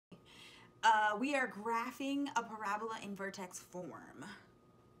We are graphing a parabola in vertex form.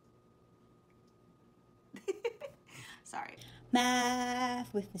 Sorry.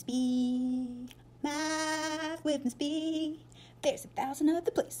 Math with Miss B. Math with Miss B. There's 1,000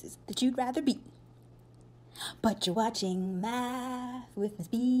 other places that you'd rather be, but you're watching Math with Miss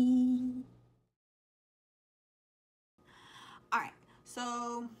B. All right,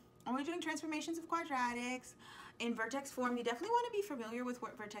 so we're doing transformations of quadratics in vertex form. You definitely want to be familiar with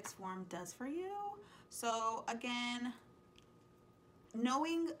what vertex form does for you. So again,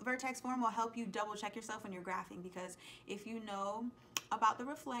 knowing vertex form will help you double check yourself when you're graphing, because if you know about the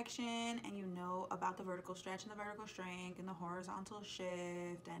reflection and you know about the vertical stretch and the vertical shrink and the horizontal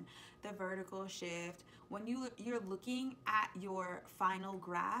shift and the vertical shift, when you're looking at your final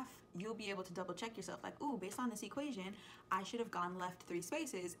graph, you'll be able to double check yourself, like, ooh, based on this equation, I should have gone left 3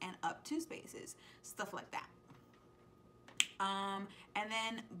 spaces and up 2 spaces, stuff like that. And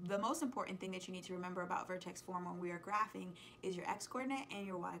then the most important thing that you need to remember about vertex form when we are graphing is your x coordinate and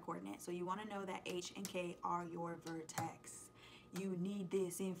your y coordinate. So you want to know that h and k are your vertex. You need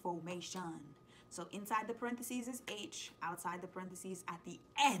this information. So inside the parentheses is h, outside the parentheses at the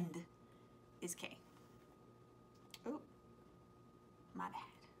end is k. Oh, my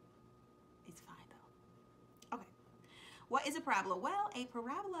bad. It's fine though. Okay. What is a parabola? Well, a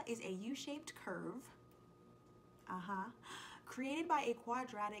parabola is a U-shaped curve. Created by a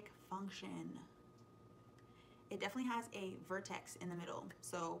quadratic function. It definitely has a vertex in the middle.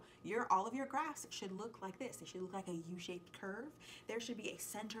 So all of your graphs should look like this. They should look like a U-shaped curve. There should be a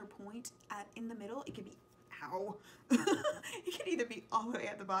center point in the middle. It could be, ow. It could either be all the way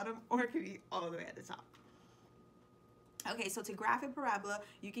at the bottom or it could be all the way at the top. Okay, so to graph a parabola,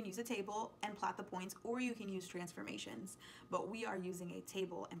 you can use a table and plot the points, or you can use transformations, but we are using a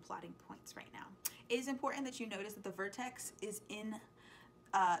table and plotting points right now. It is important that you notice that the vertex is in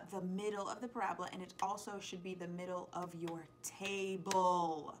the middle of the parabola, and it also should be the middle of your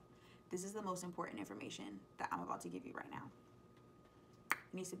table. This is the most important information that I'm about to give you right now. It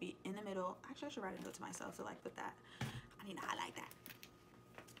needs to be in the middle. Actually, I should write a note to myself to like put that. I need to highlight that.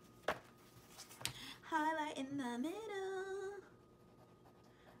 Highlight in the middle.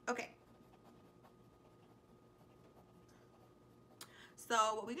 Okay. So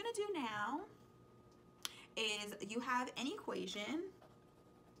what we're gonna do now is you have an equation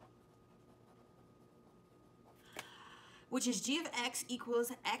which is g of x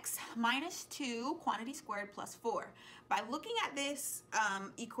equals x minus 2 quantity squared plus 4. By looking at this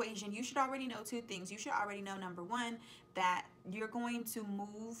equation, you should already know 2 things. You should already know, number 1, that you're going to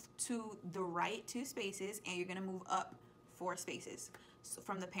move to the right 2 spaces and you're going to move up 4 spaces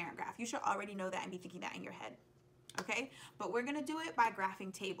from the parent graph. You should already know that and be thinking that in your head. Okay, but we're going to do it by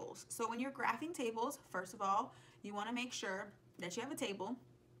graphing tables. So when you're graphing tables, first of all, you want to make sure that you have a table,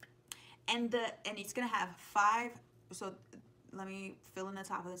 and it's going to have 5. So let me fill in the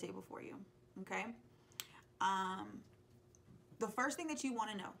top of the table for you. Okay, the first thing that you want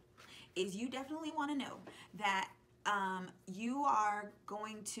to know is you definitely want to know that you are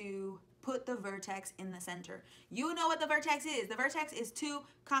going to put the vertex in the center. You know what the vertex is. The vertex is 2,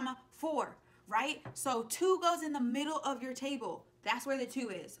 4, right? So 2 goes in the middle of your table. That's where the 2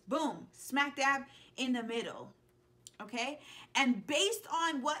 is. Boom, smack dab in the middle. Okay? And based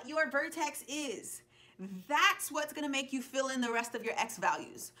on what your vertex is, that's what's going to make you fill in the rest of your x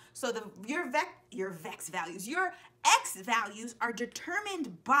values. So your x values are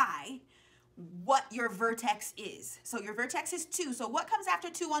determined by what your vertex is. So your vertex is 2. So what comes after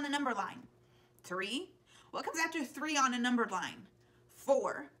 2 on the number line? 3. What comes after 3 on a numbered line?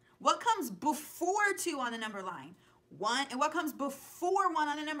 4. What comes before 2 on the number line? 1. And what comes before 1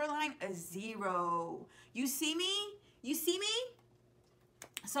 on the number line? A 0. You see me? You see me?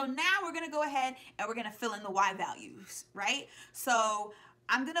 So now we're going to go ahead and we're going to fill in the y values, right? So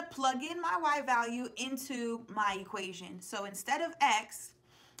I'm going to plug in my y value into my equation. So instead of x,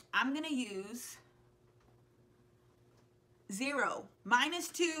 I'm going to use 0 minus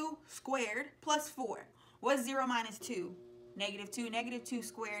 2 squared plus 4. What's 0 minus 2? Negative 2. Negative 2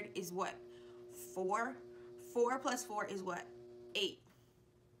 squared is what? 4. 4 plus 4 is what? 8.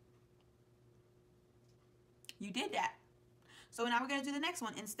 You did that. So now we're going to do the next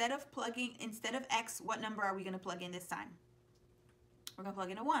one. Instead of x, what number are we going to plug in this time? We're going to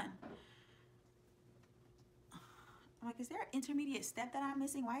plug in a 1. I'm like, is there an intermediate step that I'm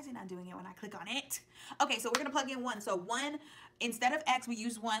missing? Why is it not doing it when I click on it? Okay, so we're going to plug in 1. So 1, instead of x, we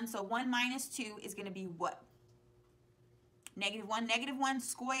use 1. So 1 minus 2 is going to be what? Negative 1. Negative 1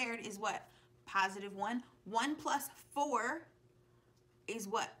 squared is what? Positive 1. 1 plus 4 is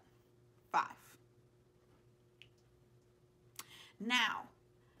what? 5. Now,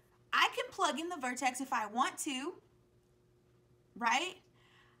 I can plug in the vertex if I want to, right?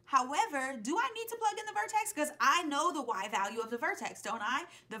 However, do I need to plug in the vertex? Because I know the y value of the vertex, don't I?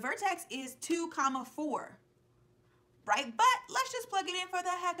 The vertex is 2, 4, right? But let's just plug it in for the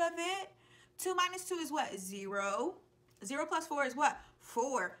heck of it. 2 minus 2 is what? 0. 0 plus 4 is what?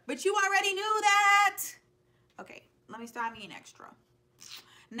 4. But you already knew that. Okay, let me start being extra.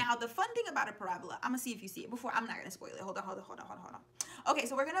 Now, the fun thing about a parabola, I'm going to see if you see it before. I'm not going to spoil it. Hold on. Okay,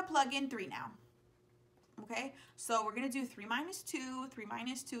 so we're going to plug in 3 now. Okay, so we're going to do 3 minus 2. 3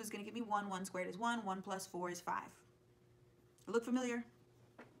 minus 2 is going to give me 1. 1 squared is 1. 1 plus 4 is 5. Look familiar?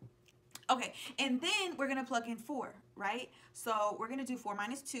 Okay, and then we're going to plug in 4, right? So we're going to do 4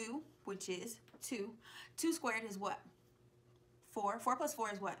 minus 2, which is 2. 2 squared is what? 4. 4 plus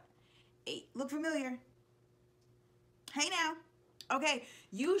 4 is what? 8. Look familiar? Hey now. Okay,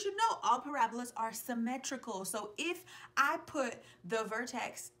 you should know all parabolas are symmetrical. So if I put the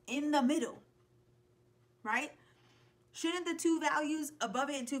vertex in the middle, right? Shouldn't the 2 values above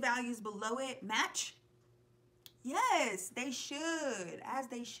it and 2 values below it match? Yes, they should, as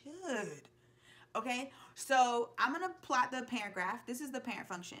they should. Okay, so I'm going to plot the parent graph. This is the parent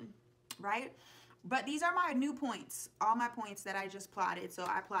function, right? But these are my new points, all my points that I just plotted. So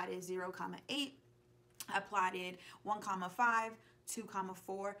I plotted 0, 8. I plotted 1, 5, 2,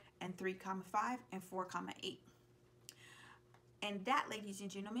 4, and 3, 5, and 4, 8. And that, ladies and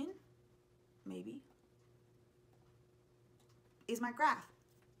gentlemen, maybe, is my graph.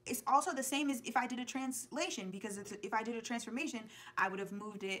 It's also the same as if I did a translation, because if I did a transformation, I would have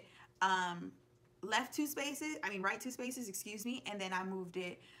moved it right 2 spaces, excuse me, and then I moved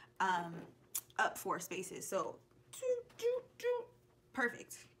it up 4 spaces. So,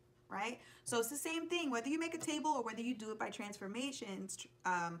 perfect, right? So it's the same thing, whether you make a table or whether you do it by transformations,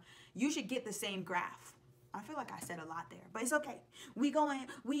 you should get the same graph. I feel like I said a lot there, but it's okay. We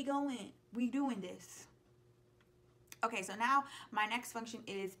doing this. Okay, so now my next function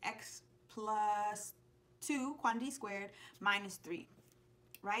is x plus 2, quantity squared, minus 3,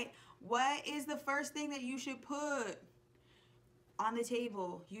 right? What is the first thing that you should put on the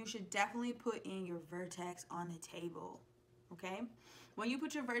table? You should definitely put in your vertex on the table, okay? When you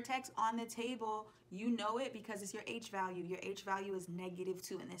put your vertex on the table, you know it because it's your h value. Your h value is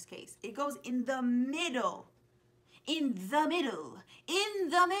 -2 in this case. It goes in the middle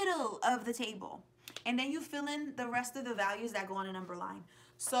of the table. And then you fill in the rest of the values that go on a number line.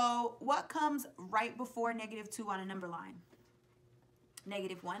 So what comes right before -2 on a number line?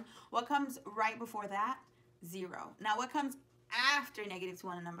 -1. What comes right before that? 0. Now what comes after -2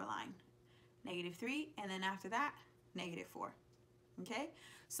 on a number line? -3, and then after that, -4. Okay?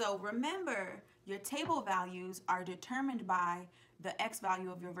 So remember, your table values are determined by the x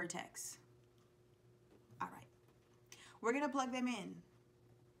value of your vertex. All right. We're going to plug them in.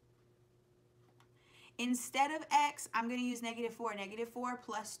 Instead of x, I'm going to use -4. -4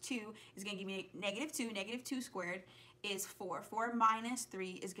 plus 2 is going to give me -2. -2 squared is 4. 4 minus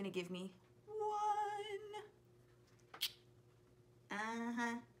 3 is going to give me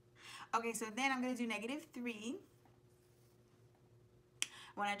 1. Okay, so then I'm going to do -3.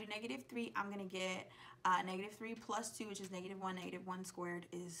 When I do -3, I'm going to get -3 plus 2, which is -1. -1 squared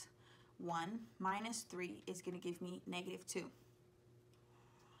is 1. Minus 3 is going to give me -2.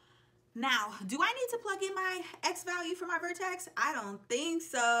 Now, do I need to plug in my x value for my vertex? I don't think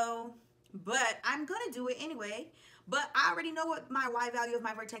so, but I'm going to do it anyway. But I already know what my y value of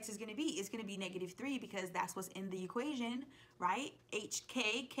my vertex is going to be. It's going to be -3 because that's what's in the equation, right?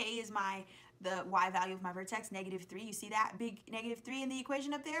 HK, K is the y value of my vertex, -3. You see that big -3 in the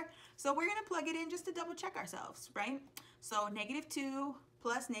equation up there? So we're going to plug it in just to double check ourselves, right? So -2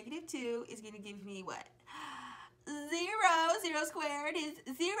 plus -2 is going to give me what? 0. 0 squared is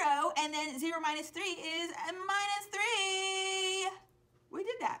 0, and then 0 minus 3 is -3. We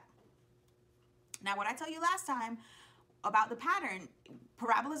did that. Now, what I tell you last time about the pattern,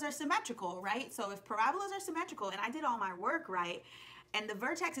 parabolas are symmetrical, right? So if parabolas are symmetrical, and I did all my work right, and the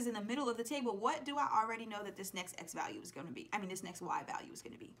vertex is in the middle of the table, what do I already know that this next x value is going to be? I mean, this next y value is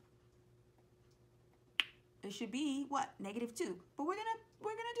going to be? It should be what? -2. But we're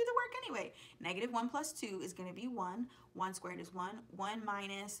gonna do the work anyway. -1 plus 2 is gonna be 1. 1 squared is 1. 1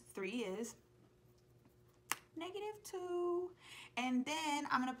 minus 3 is -2. And then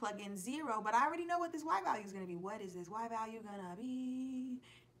I'm gonna plug in 0, but I already know what this y value is gonna be. What is this y value gonna be?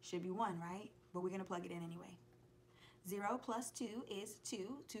 Should be 1, right? But we're gonna plug it in anyway. 0 plus 2 is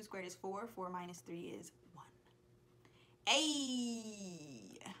 2. 2 squared is 4. 4 minus 3 is 1.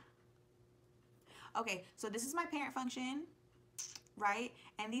 Hey! Okay, so this is my parent function, right?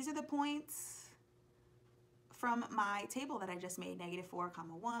 And these are the points from my table that I just made, -4,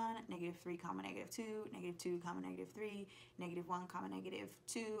 -1, -3, -2, -2, -3, -1,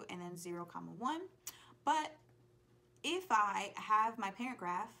 -2, and then 0, 1. But if I have my parent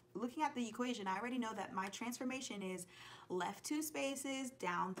graph, looking at the equation, I already know that my transformation is left 2 spaces,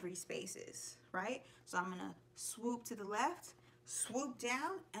 down 3 spaces, right? So I'm gonna swoop to the left, swoop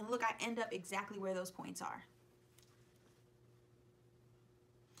down, and look, I end up exactly where those points are.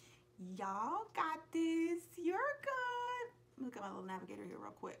 Y'all got this. You're good. Look at my little navigator here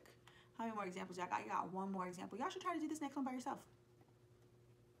real quick. How many more examples y'all got? You got one more example. Y'all should try to do this next one by yourself.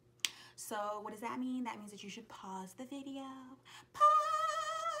 So what does that mean? That means that you should pause the video.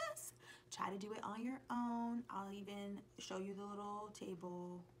 Pause. Try to do it on your own. I'll even show you the little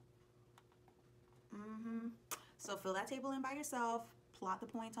table. So fill that table in by yourself. Plot the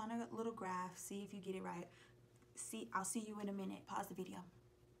points on a little graph. See if you get it right. I'll see you in a minute. Pause the video.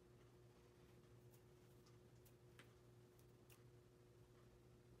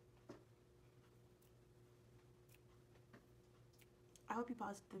 I hope you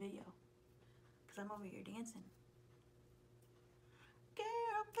paused the video, because I'm over here dancing.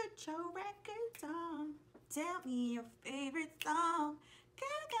 Girl, put your records on. Tell me your favorite song.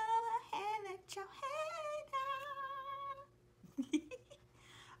 Girl, go ahead, let your head down.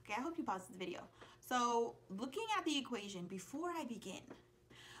 Okay, I hope you paused the video. So, looking at the equation, before I begin,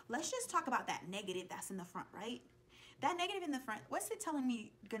 let's just talk about that negative that's in the front, right? That negative in the front, what's it telling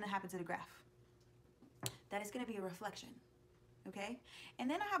me gonna happen to the graph? That it's gonna be a reflection. Okay, and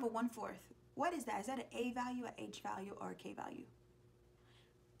then I have a 1/4. What is that? Is that an A value, a H value, or a K value?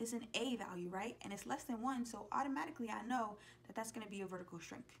 It's an A value, right? And it's less than 1, so automatically I know that that's going to be a vertical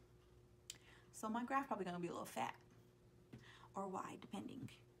shrink. So my graph probably going to be a little fat or wide, depending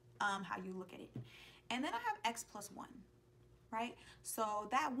how you look at it. And then I have X plus 1, right? So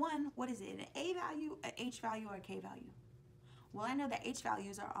that 1, what is it? An A value, a H value, or a K value? Well, I know that H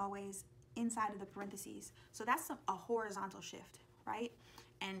values are always inside of the parentheses, so that's a horizontal shift, right?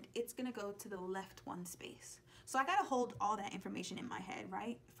 And it's gonna go to the left 1 space. So I gotta hold all that information in my head,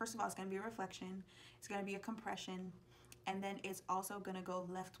 right? First of all, it's gonna be a reflection, it's gonna be a compression, and then it's also gonna go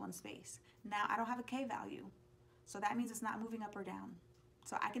left 1 space. Now I don't have a K value, so that means it's not moving up or down.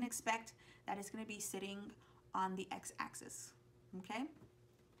 So I can expect that it's gonna be sitting on the x-axis, okay?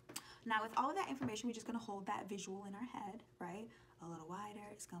 Now with all of that information, we're just gonna hold that visual in our head, right? A little wider,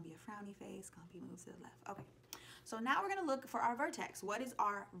 it's gonna be a frowny face, gonna be moved to the left. Okay, so now we're gonna look for our vertex. What is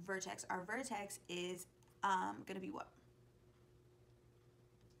our vertex? Our vertex is gonna be what?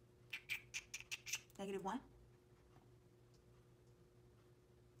 -1?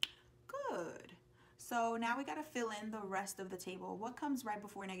 Good. So now we gotta fill in the rest of the table. What comes right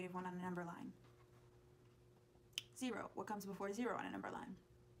before -1 on a number line? 0. What comes before 0 on a number line?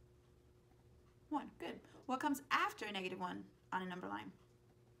 1. Good. What comes after -1 on a number line?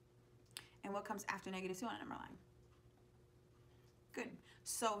 And what comes after -2 on a number line? Good.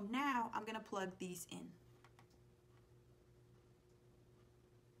 So now I'm going to plug these in.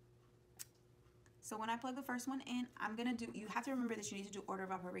 So when I plug the first one in, I'm going to do, you have to remember that you need to do order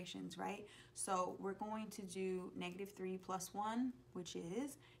of operations, right? So we're going to do -3 plus 1, which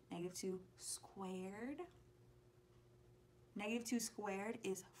is -2 squared. -2 squared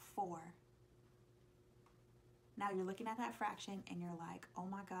is 4. Now you're looking at that fraction and you're like, oh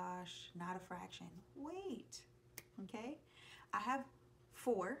my gosh, not a fraction. Wait, okay? I have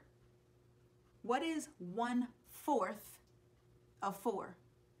 4. What is 1/4 of 4?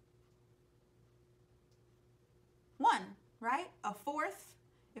 1, right? A fourth.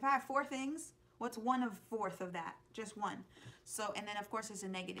 If I have 4 things, what's 1/4 of that? Just 1. So, and then of course it's a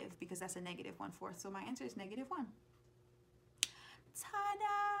negative because that's a -1/4. So my answer is -1.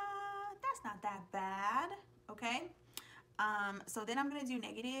 Ta-da! That's not that bad. Okay, so then I'm going to do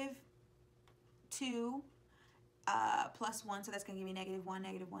 -2 plus 1, so that's going to give me -1.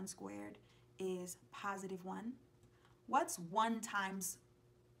 -1 squared is +1. What's 1 times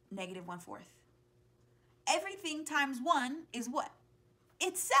 -1/4? Everything times 1 is what?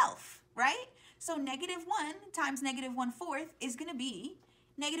 Itself, right? So -1 times -1/4 is going to be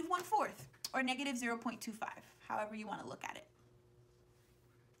 -1/4 or -0.25, however you want to look at it.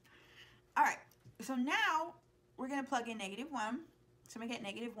 All right, so now we're going to plug in -1. So I'm going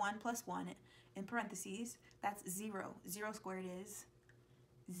to get -1 plus 1 in parentheses. That's 0. 0 squared is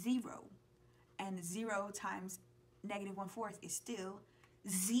 0. And 0 times -1/4 is still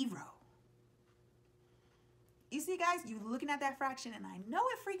 0. You see, guys, you're looking at that fraction, and I know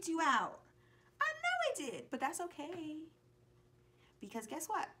it freaked you out. I know it did, but that's okay. Because guess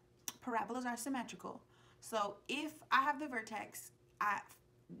what? Parabolas are symmetrical. So if I have the vertex at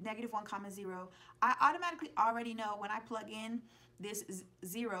negative 1 comma 0, I automatically already know when I plug in this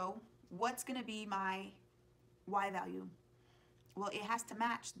 0, what's going to be my y value. Well, it has to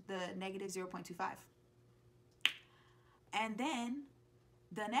match the negative 0.25. And then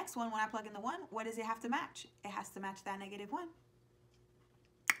the next one, when I plug in the 1, what does it have to match? It has to match that negative 1.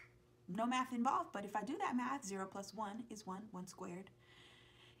 No math involved, but if I do that math, 0 plus 1 is 1. 1 squared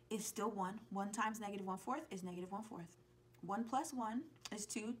is still 1. 1 times negative 1/4 is negative 1/4. 1 plus 1 is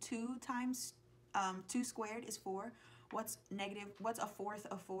 2. 2 times 2 squared is 4. What's a fourth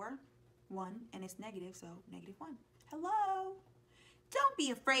of 4? 1, and it's negative, so negative 1. Hello? Don't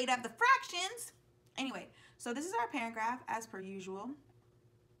be afraid of the fractions. Anyway, so this is our parent graph as per usual.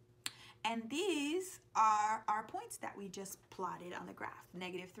 And these are our points that we just plotted on the graph.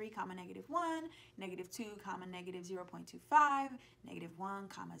 Negative 3 comma negative 1, negative 2 comma negative 0.25, negative 1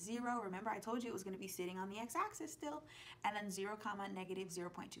 comma 0. Remember, I told you it was going to be sitting on the x-axis still. And then 0 comma negative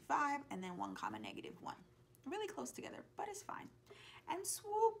 0.25, and then 1 comma negative 1. Really close together, but it's fine. And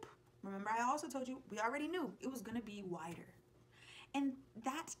swoop. Remember, I also told you, we already knew it was going to be wider. And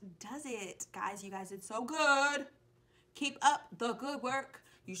that does it, guys. You guys did so good. Keep up the good work.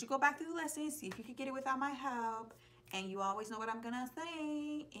 You should go back through the lesson, see if you can get it without my help. And you always know what I'm going to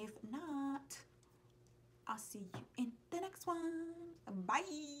say. If not, I'll see you in the next one.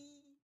 Bye.